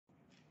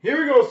Here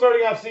we go,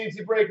 starting off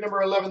CNC break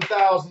number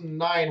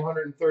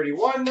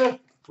 11,931.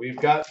 We've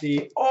got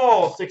the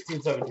all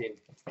 16-17.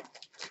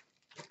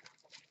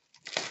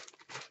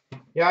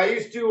 Yeah, I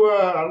used to,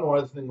 I don't know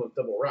why this thing was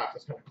double wrapped.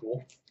 That's kind of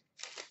cool.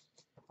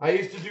 I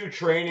used to do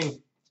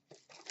training,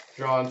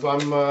 John, so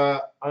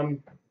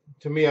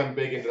to me, I'm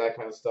big into that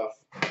kind of stuff.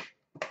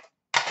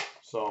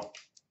 So,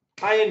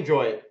 I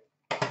enjoy it.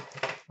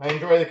 I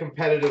enjoy the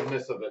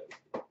competitiveness of it.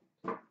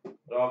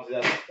 But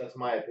obviously, that's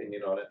my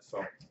opinion on it,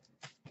 so.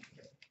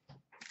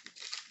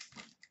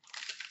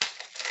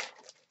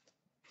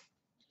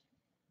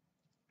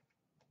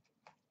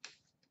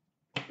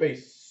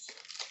 Base.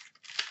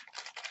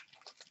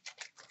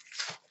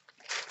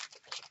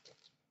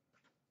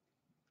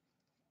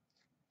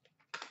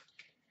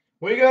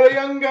 We got a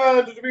young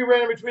gun to be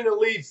ran between the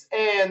Leafs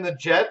and the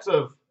Jets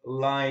of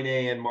Line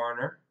A and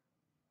Marner.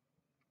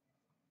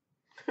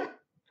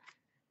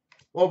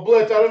 Well,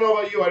 Blitz, I don't know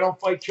about you. I don't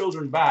fight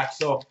children back,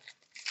 so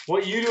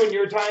what you do in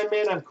your time,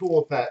 man, I'm cool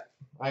with that.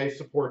 I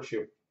support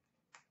you.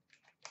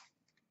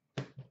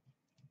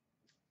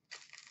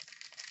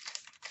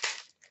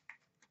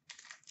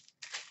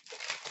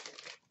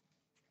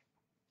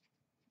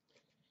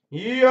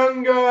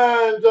 Young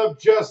Guns of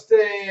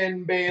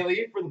Justin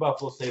Bailey for the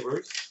Buffalo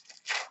Sabres.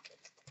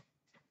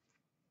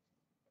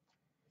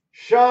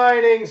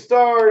 Shining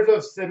Stars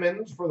of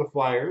Simmons for the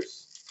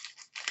Flyers.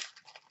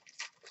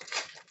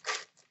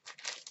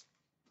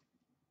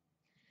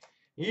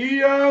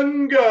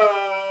 Young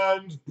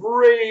Guns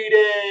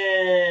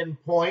Braden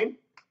Point,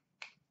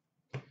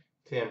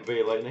 Tampa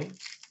Bay Lightning.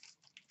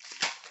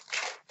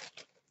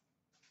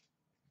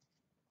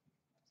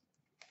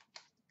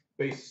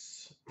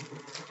 Base.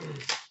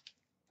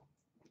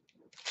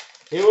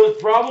 It was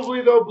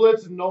probably, though,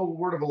 Blitz, no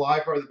word of a lie,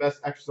 probably the best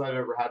exercise I've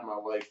ever had in my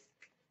life.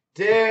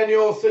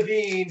 Daniel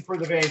Sedin for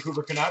the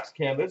Vancouver Canucks,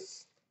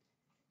 canvas.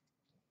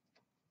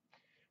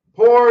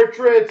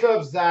 Portraits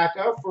of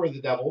Zaka for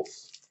the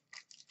Devils.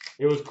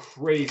 It was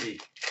crazy.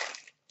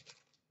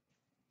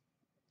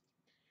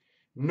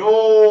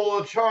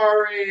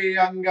 CloutsnChara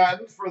Young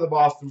Guns for the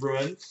Boston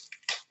Bruins.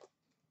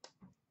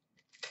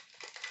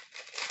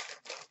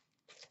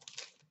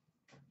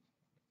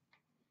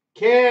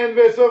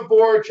 Canvas of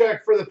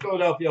Voracek for the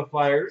Philadelphia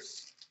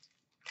Flyers.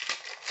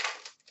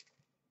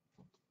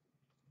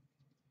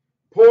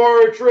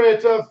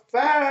 Portrait of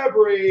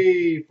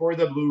Fabry for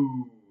the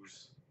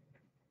Blues.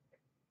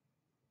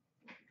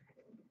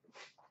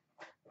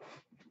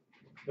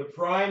 The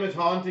prime is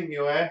haunting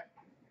you, eh?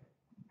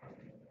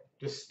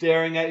 Just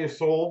staring at your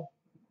soul.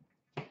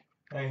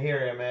 I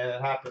hear you, man.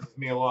 It happens to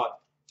me a lot.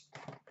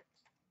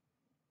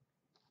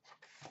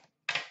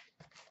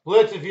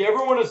 Blitz, if you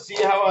ever want to see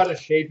how out of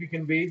shape you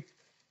can be,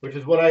 which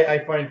is what I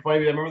find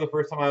funny, I remember the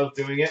first time I was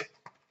doing it,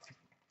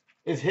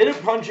 is hit a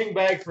punching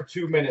bag for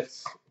 2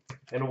 minutes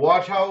and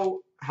watch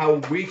how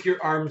weak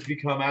your arms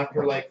become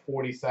after like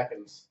 40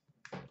 seconds.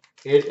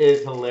 It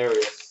is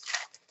hilarious.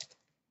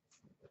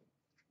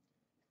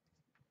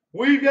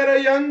 We've got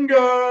a Young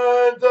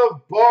Guns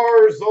of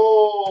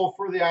Barzal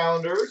for the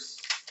Islanders.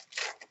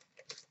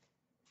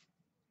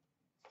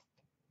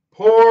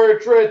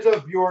 Portrait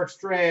of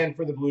Bjorkstrand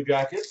for the Blue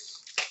Jackets.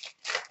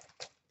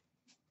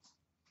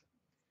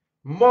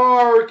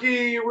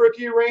 Marquee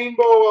Rookie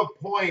Rainbow of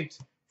Point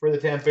for the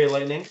Tampa Bay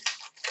Lightning.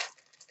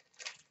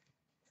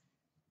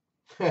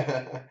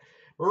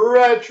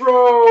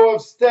 Retro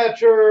of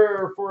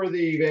Stetcher for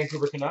the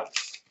Vancouver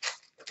Canucks.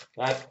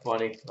 That's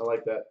funny. I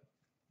like that.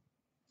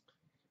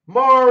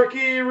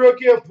 Marquee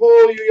Rookie of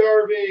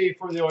Puljujärvi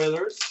for the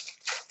Oilers.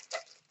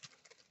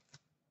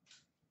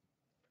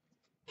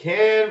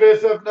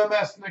 Canvas of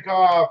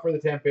Namestnikov for the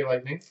Tampa Bay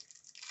Lightning.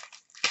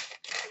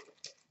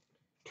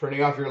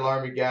 Turning off your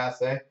alarmy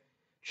gas, eh?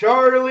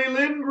 Charlie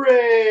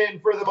Lindgren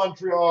for the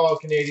Montreal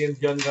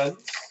Canadiens Young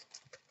Guns.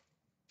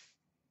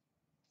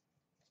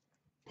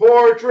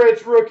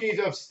 Portraits Rookies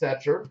of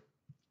Stetcher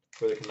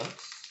for the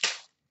Canucks.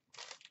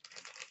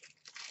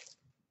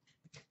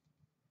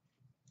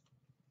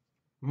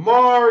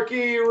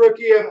 Marquee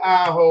Rookie of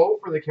Aho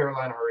for the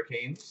Carolina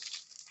Hurricanes.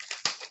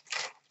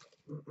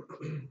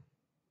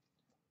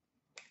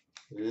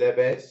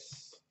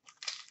 Lebes.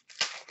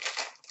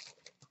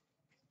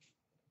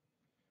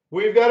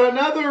 We've got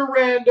another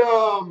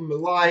random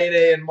Line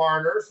A and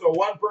Marner. So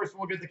one person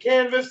will get the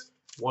canvas,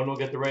 one will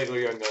get the regular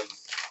Young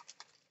Guns.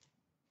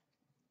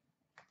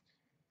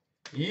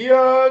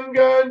 Young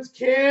Guns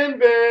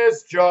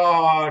canvas,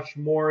 Josh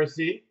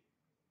Morrissey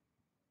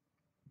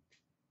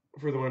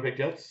for the Winnipeg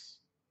Jets.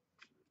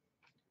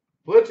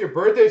 Blitz, your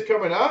birthday's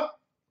coming up.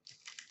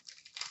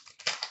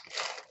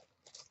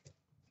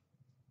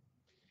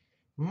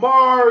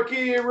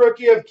 Marquee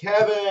Rookie of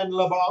Kevin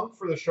LeBlanc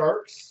for the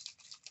Sharks.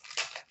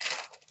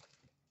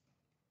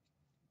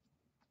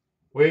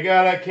 We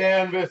got a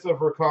canvas of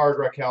Ricard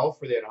Raquel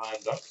for the Anaheim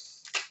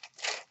Ducks.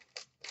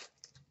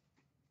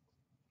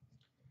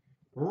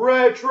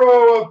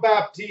 Retro of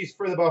Baptiste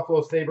for the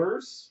Buffalo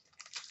Sabres.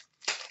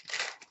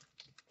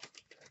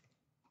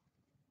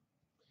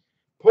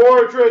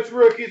 Portraits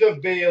Rookies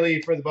of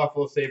Bailey for the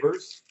Buffalo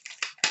Sabres.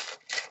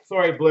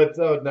 Sorry, Blitz.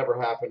 That would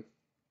never happen.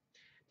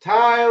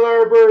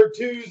 Tyler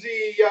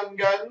Bertuzzi, Young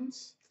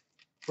Guns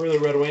for the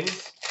Red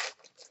Wings.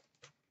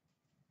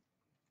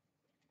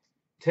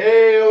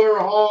 Taylor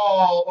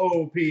Hall,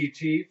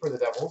 OPG for the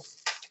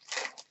Devils.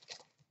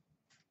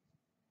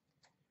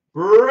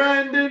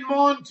 Brendan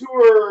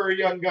Montour,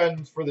 Young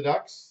Guns for the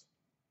Ducks.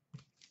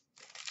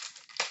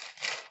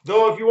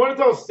 Though, if you want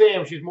to tell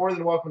Sam, she's more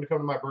than welcome to come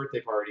to my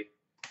birthday party.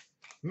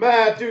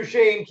 Matt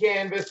Duchene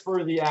Canvas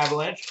for the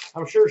Avalanche.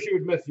 I'm sure she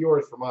would miss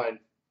yours for mine.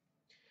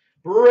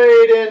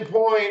 Braden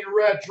Point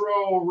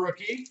Retro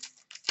Rookie,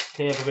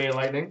 Tampa Bay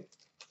Lightning.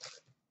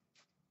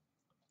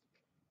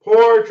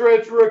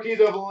 Portraits Rookies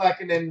of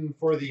Lehkonen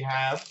for the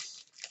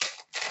Habs.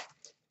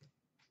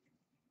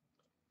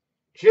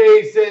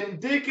 Jason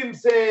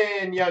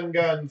Dickinson Young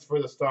Guns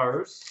for the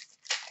Stars.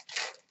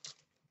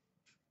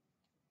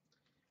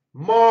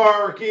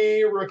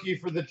 Marquee Rookie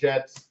for the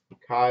Jets,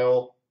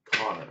 Kyle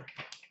Connor.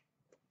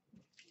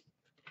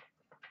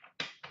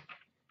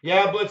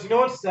 Yeah, Blitz, you know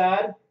what's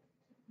sad?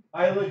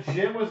 I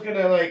legit was going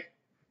to, like,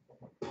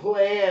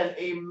 plan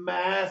a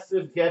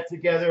massive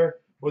get-together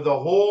with a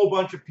whole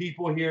bunch of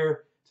people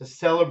here to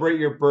celebrate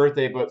your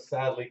birthday, but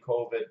sadly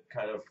COVID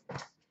kind of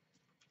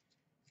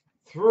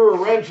threw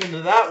a wrench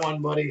into that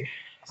one, buddy.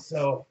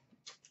 So,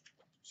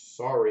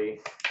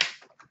 sorry.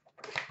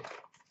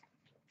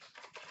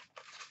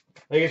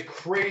 Like, it's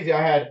crazy.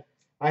 I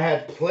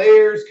had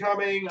players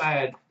coming. I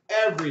had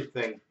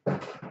everything.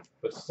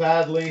 But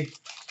sadly,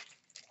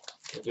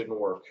 it didn't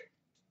work.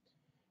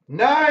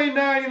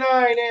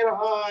 $9.99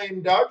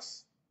 Anaheim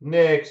Ducks,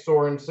 Nick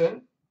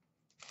Sorensen.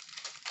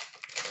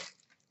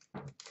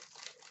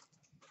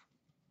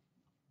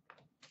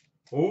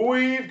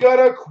 We've got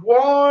a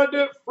quad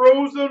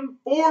frozen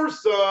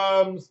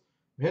foursomes.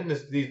 I'm hitting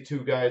these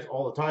two guys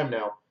all the time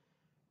now.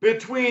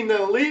 Between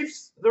the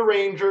Leafs, the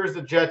Rangers,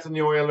 the Jets, and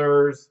the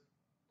Oilers.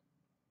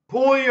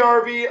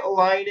 Puljujarvi,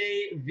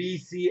 Laine,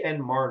 VC,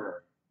 and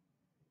Marner.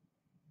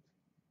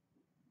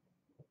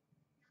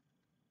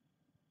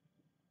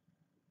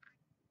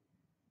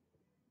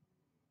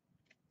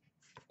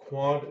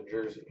 Quad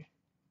jersey.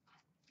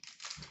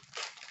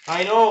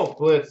 I know,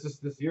 Blitz.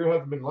 This year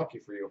hasn't been lucky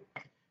for you.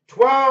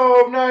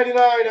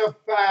 $12.99 of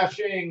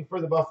Fashing for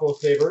the Buffalo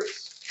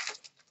Sabres.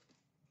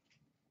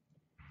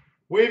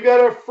 We've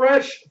got a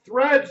fresh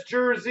Threads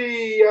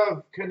jersey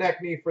of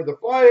Konechny for the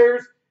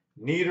Flyers.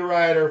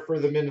 Niederreiter for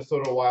the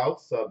Minnesota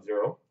Wild,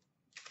 Sub-Zero.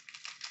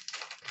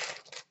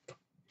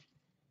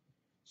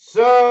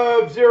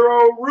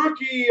 Sub-Zero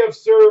rookie of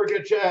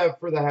Sergachev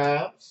for the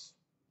Habs.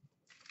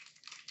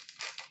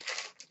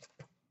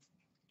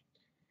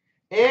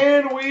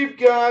 And we've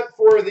got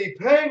for the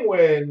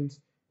Penguins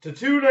to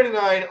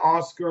 $2.99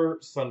 Oscar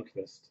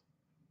Sundqvist.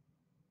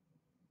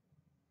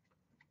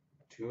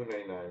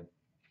 $2.99.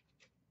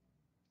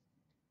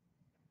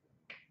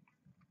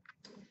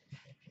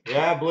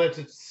 Yeah, Blitz,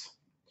 it's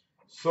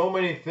so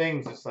many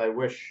things. Just I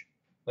wish,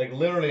 like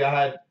literally,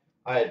 I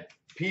had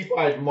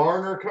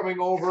Marner coming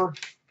over.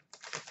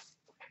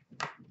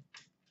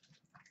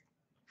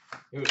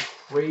 It was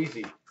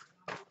crazy,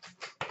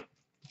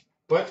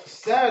 but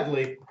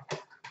sadly,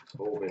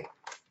 COVID.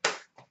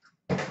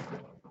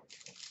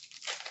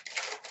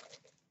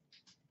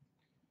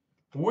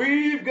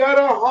 We've got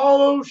a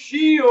hollow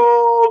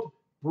shield,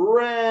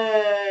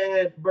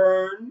 Brent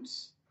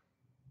Burns,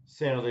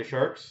 San Jose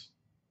Sharks.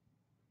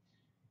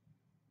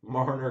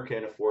 Marner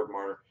can't afford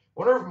Marner.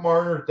 Wonder if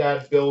Marner's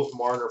dad bills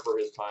Marner for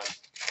his time.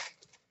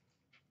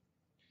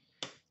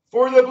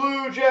 For the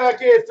Blue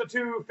Jackets, the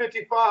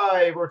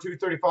 $2.55 or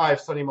 $2.35,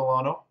 Sonny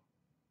Milano.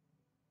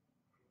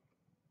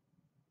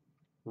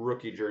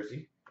 Rookie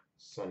jersey,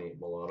 Sonny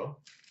Milano.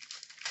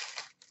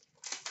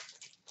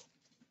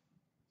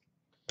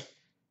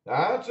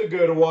 That's a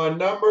good one.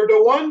 Number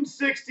to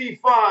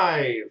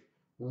 165.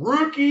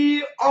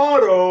 Rookie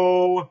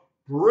auto,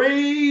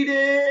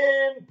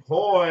 Braden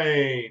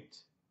Point.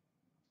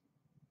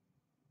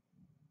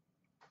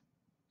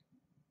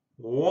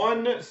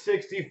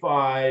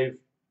 165,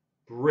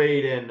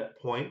 Braden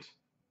Point.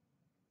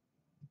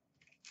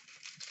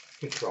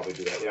 Could probably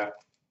do that, yeah.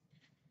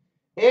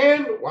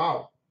 And,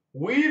 wow,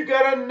 we've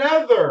got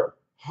another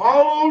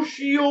Hollow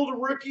Shield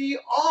rookie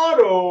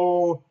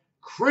auto,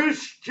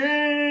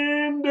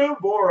 Christian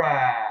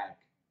Dvorak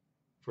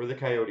for the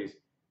Coyotes.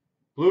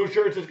 Blue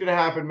shirts is going to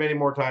happen many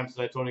more times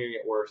tonight. It's only going to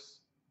get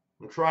worse.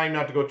 I'm trying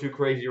not to go too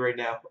crazy right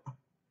now.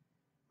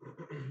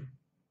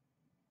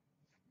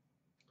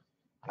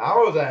 That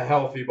was a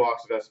healthy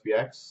box of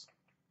SPX.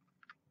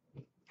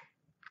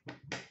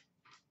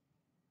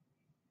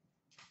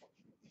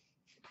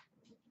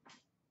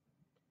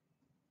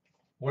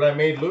 What I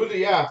made lose it,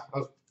 yeah. I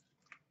was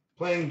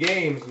playing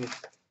games and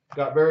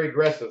got very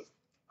aggressive.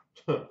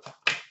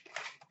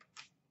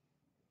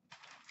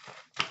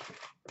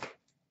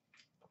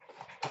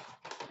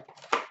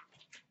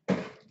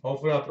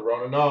 Hopefully not the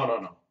Rona.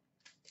 No.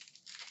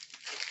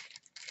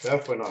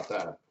 Definitely not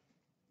that.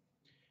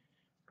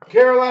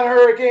 Carolina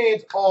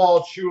Hurricanes,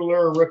 All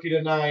Schuler, rookie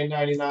to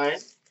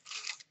 $9.99.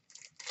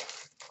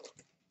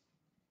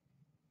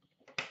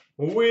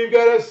 We've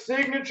got a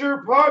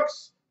signature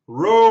pucks,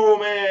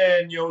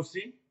 Roman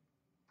Josi.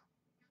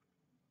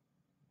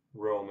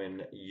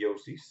 Roman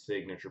Josi,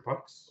 signature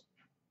pucks.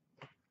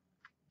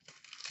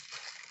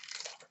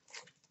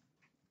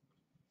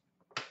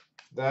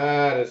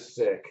 That is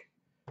sick.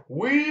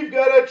 We've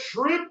got a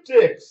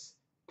triptychs,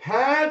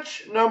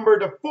 patch number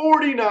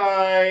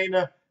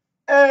 /49,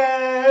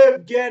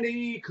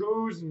 Evgeny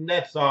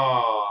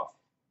Kuznetsov.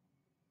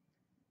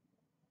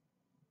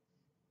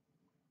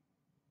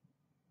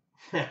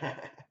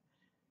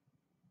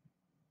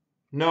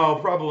 No,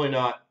 probably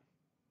not.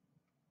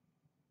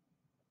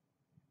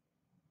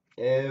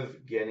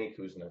 Evgeny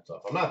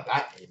Kuznetsov. I'm not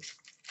that mean.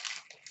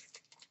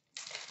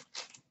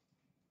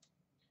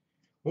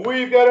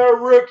 We've got a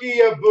rookie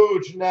of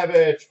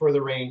Buchnevich for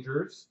the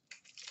Rangers.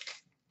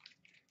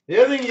 The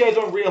other thing you guys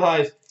don't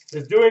realize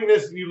is doing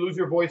this, you lose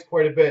your voice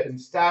quite a bit,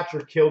 and stature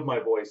killed my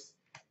voice.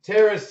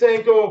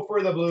 Tarasenko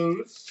for the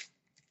Blues.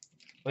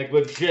 Like,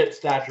 legit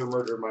stature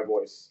murdered my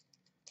voice.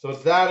 So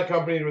it's that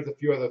accompanied with a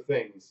few other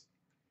things.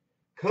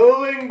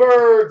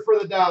 Klingberg for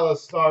the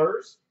Dallas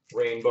Stars.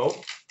 Rainbow.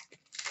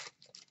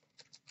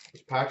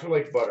 These packs are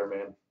like butter,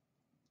 man.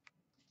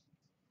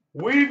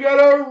 We've got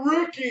a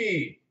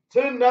rookie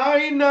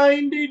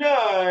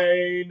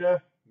 /999,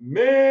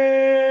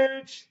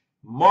 Mitch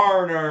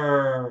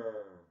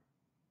Marner.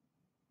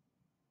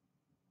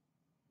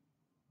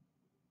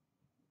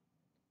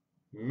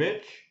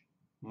 Mitch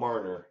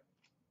Marner.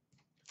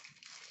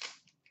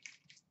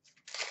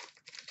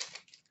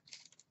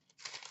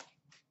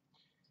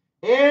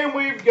 And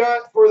we've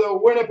got for the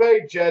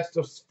Winnipeg Jets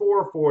the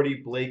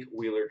 /440 Blake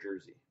Wheeler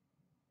jersey.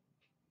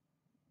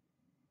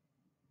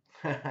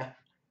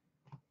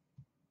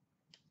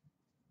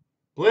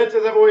 Blitz,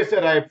 as I've always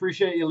said, I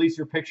appreciate at least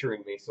you're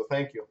picturing me, so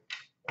thank you.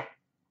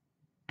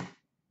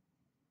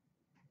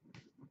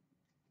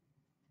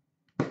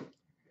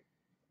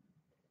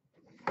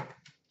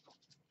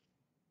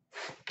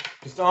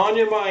 Just on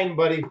your mind,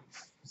 buddy.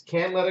 Just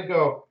can't let it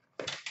go.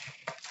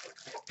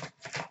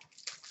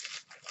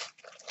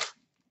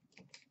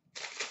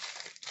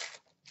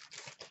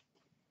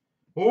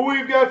 Who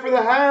we've got for the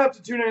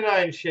Habs,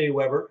 /299, Shea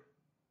Weber.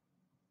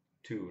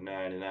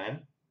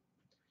 $2.99.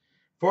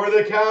 For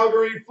the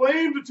Calgary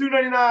Flames,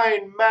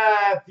 /299,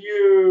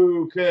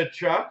 Matthew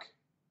Tkachuk.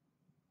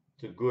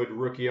 It's a good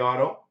rookie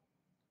auto.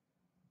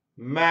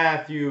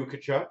 Matthew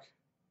Tkachuk.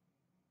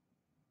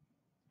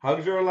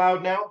 Hugs are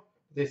allowed now.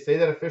 Did they say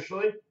that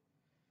officially?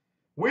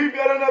 We've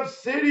got an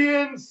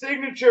Obsidian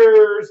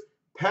Signatures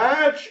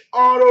patch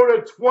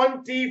auto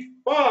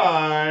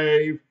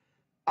 /25,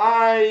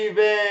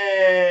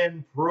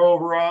 Ivan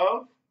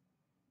Provorov.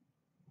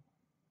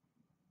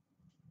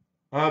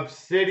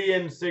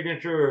 Obsidian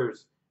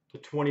Signatures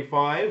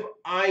 /25,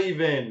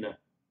 Ivan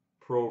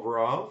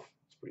Provorov.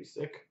 That's pretty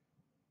sick.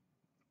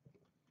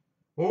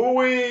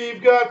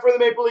 We've got for the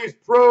Maple Leafs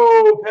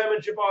Pro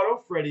Penmanship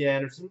Auto, Freddie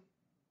Anderson.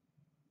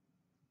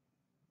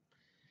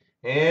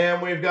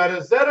 And we've got a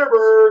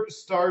Zetterberg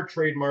Star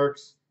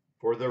Trademarks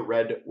for the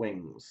Red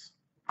Wings.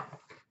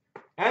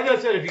 As I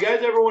said, if you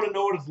guys ever want to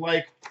know what it's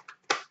like,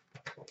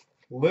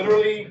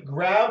 literally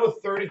grab a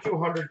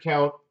 3200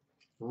 count,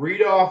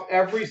 read off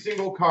every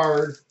single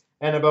card,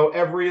 and about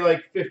every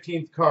like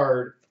 15th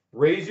card,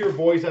 raise your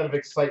voice out of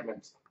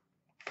excitement.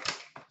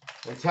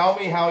 And tell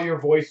me how your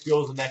voice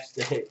feels the next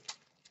day.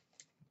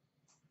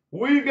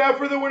 We've got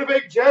for the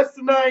Winnipeg Jets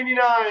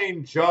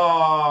 /99,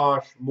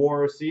 Josh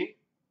Morrissey.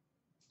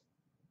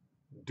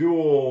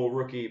 Dual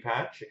rookie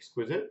patch,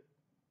 exquisite.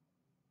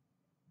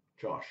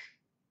 Josh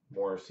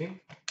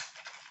Morrissey.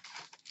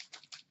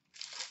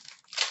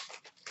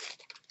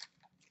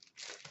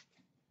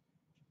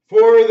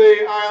 For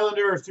the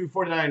Islanders,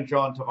 /249,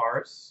 John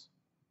Tavares.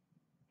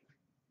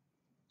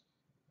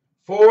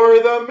 For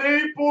the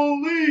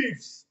Maple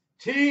Leafs,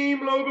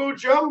 team logo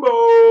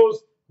jumbos,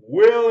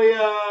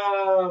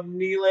 William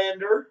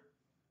Nylander.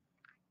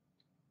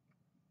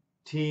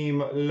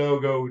 Team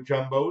logo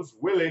jumbos,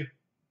 Willie.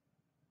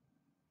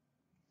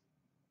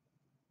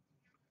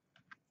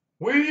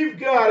 We've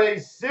got a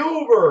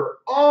silver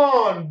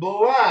on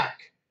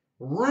black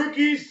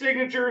rookie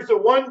signatures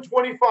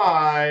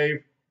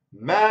 /125,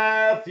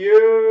 Matthew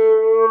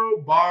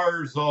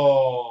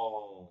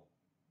Barzal.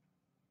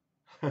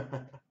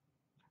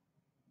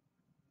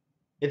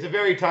 It's a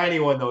very tiny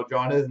one though,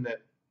 John, isn't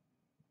it?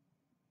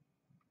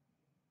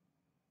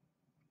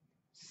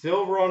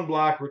 Silver on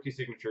black rookie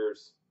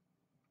signatures,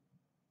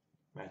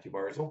 Matthew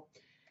Barzal.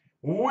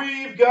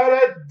 We've got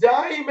a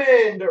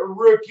diamond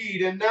rookie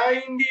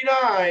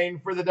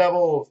 /99 for the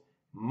Devils,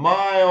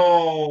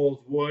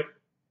 Miles Wood.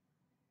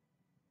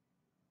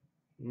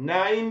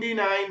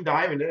 99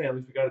 diamond. At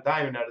least we got a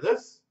diamond out of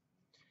this.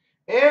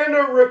 And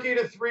a rookie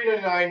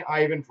 /399,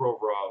 Ivan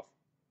Provorov.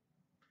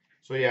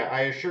 So yeah,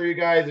 I assure you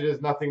guys it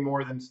is nothing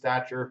more than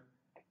stature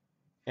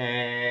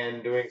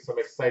and doing some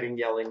exciting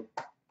yelling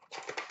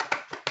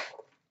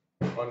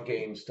on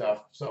game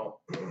stuff.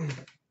 So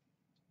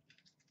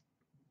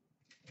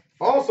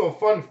also,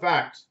 fun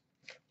fact,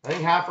 I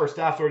think half our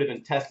staff's already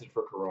been tested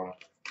for corona.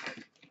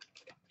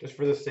 Just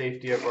for the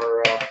safety of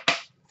our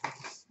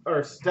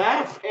our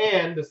staff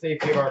and the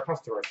safety of our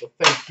customers. So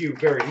thank you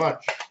very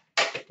much.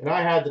 And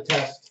I had the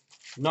test.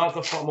 Not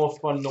the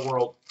most fun in the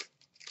world.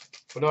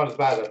 But not as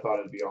bad as I thought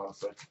it'd be,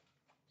 honestly.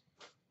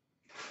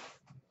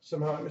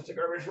 Somehow I missed a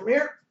garbage from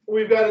here.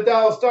 We've got a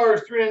Dallas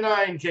Stars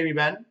 399, Jamie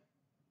Benn.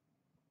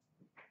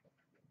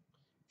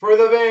 For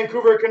the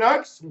Vancouver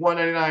Canucks,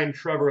 199,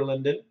 Trevor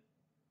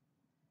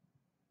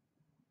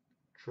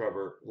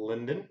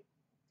Linden.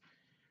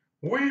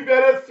 We've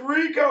got a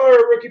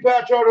 3-color rookie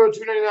patch auto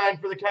 299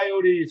 for the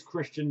Coyotes,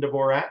 Christian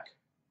Dvorak.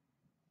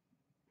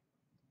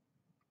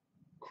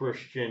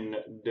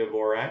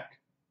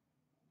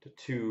 To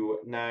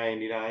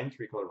 299,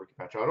 3-color rookie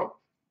patch auto.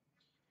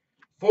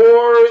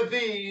 For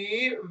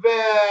the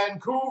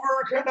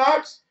Vancouver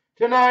Canucks,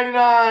 to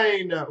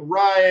 99,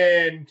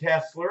 Ryan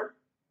Kessler.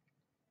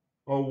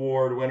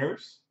 Award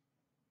winners.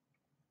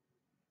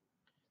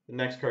 The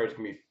next card is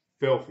going to be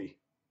filthy.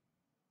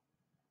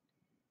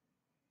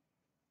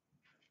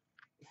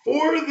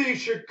 For the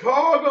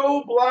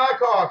Chicago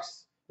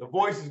Blackhawks, the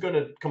voice is going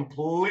to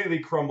completely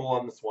crumble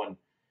on this one.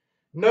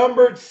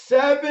 Numbered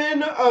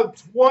 7 of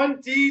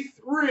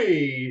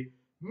 23,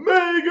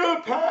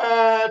 Mega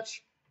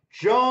Patch,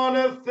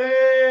 Jonathan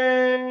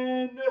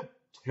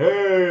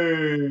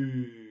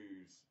Toews.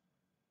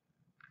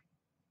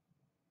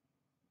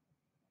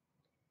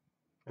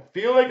 I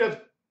feel like that's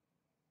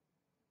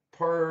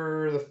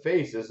part of the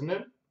face, isn't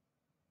it? Is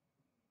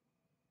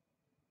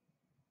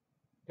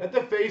that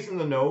the face and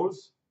the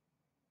nose?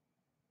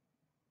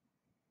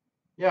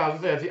 Yeah, I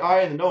was going to say, it's the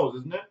eye and the nose,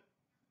 isn't it?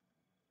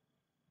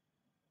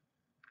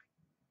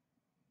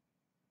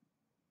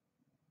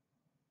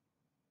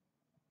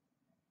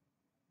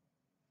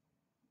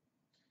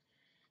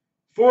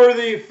 For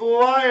the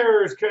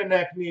Flyers,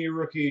 Connect Me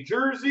rookie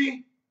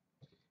jersey.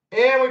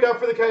 And we got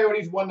for the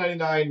Coyotes,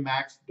 199,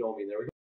 Max Domi. There we go.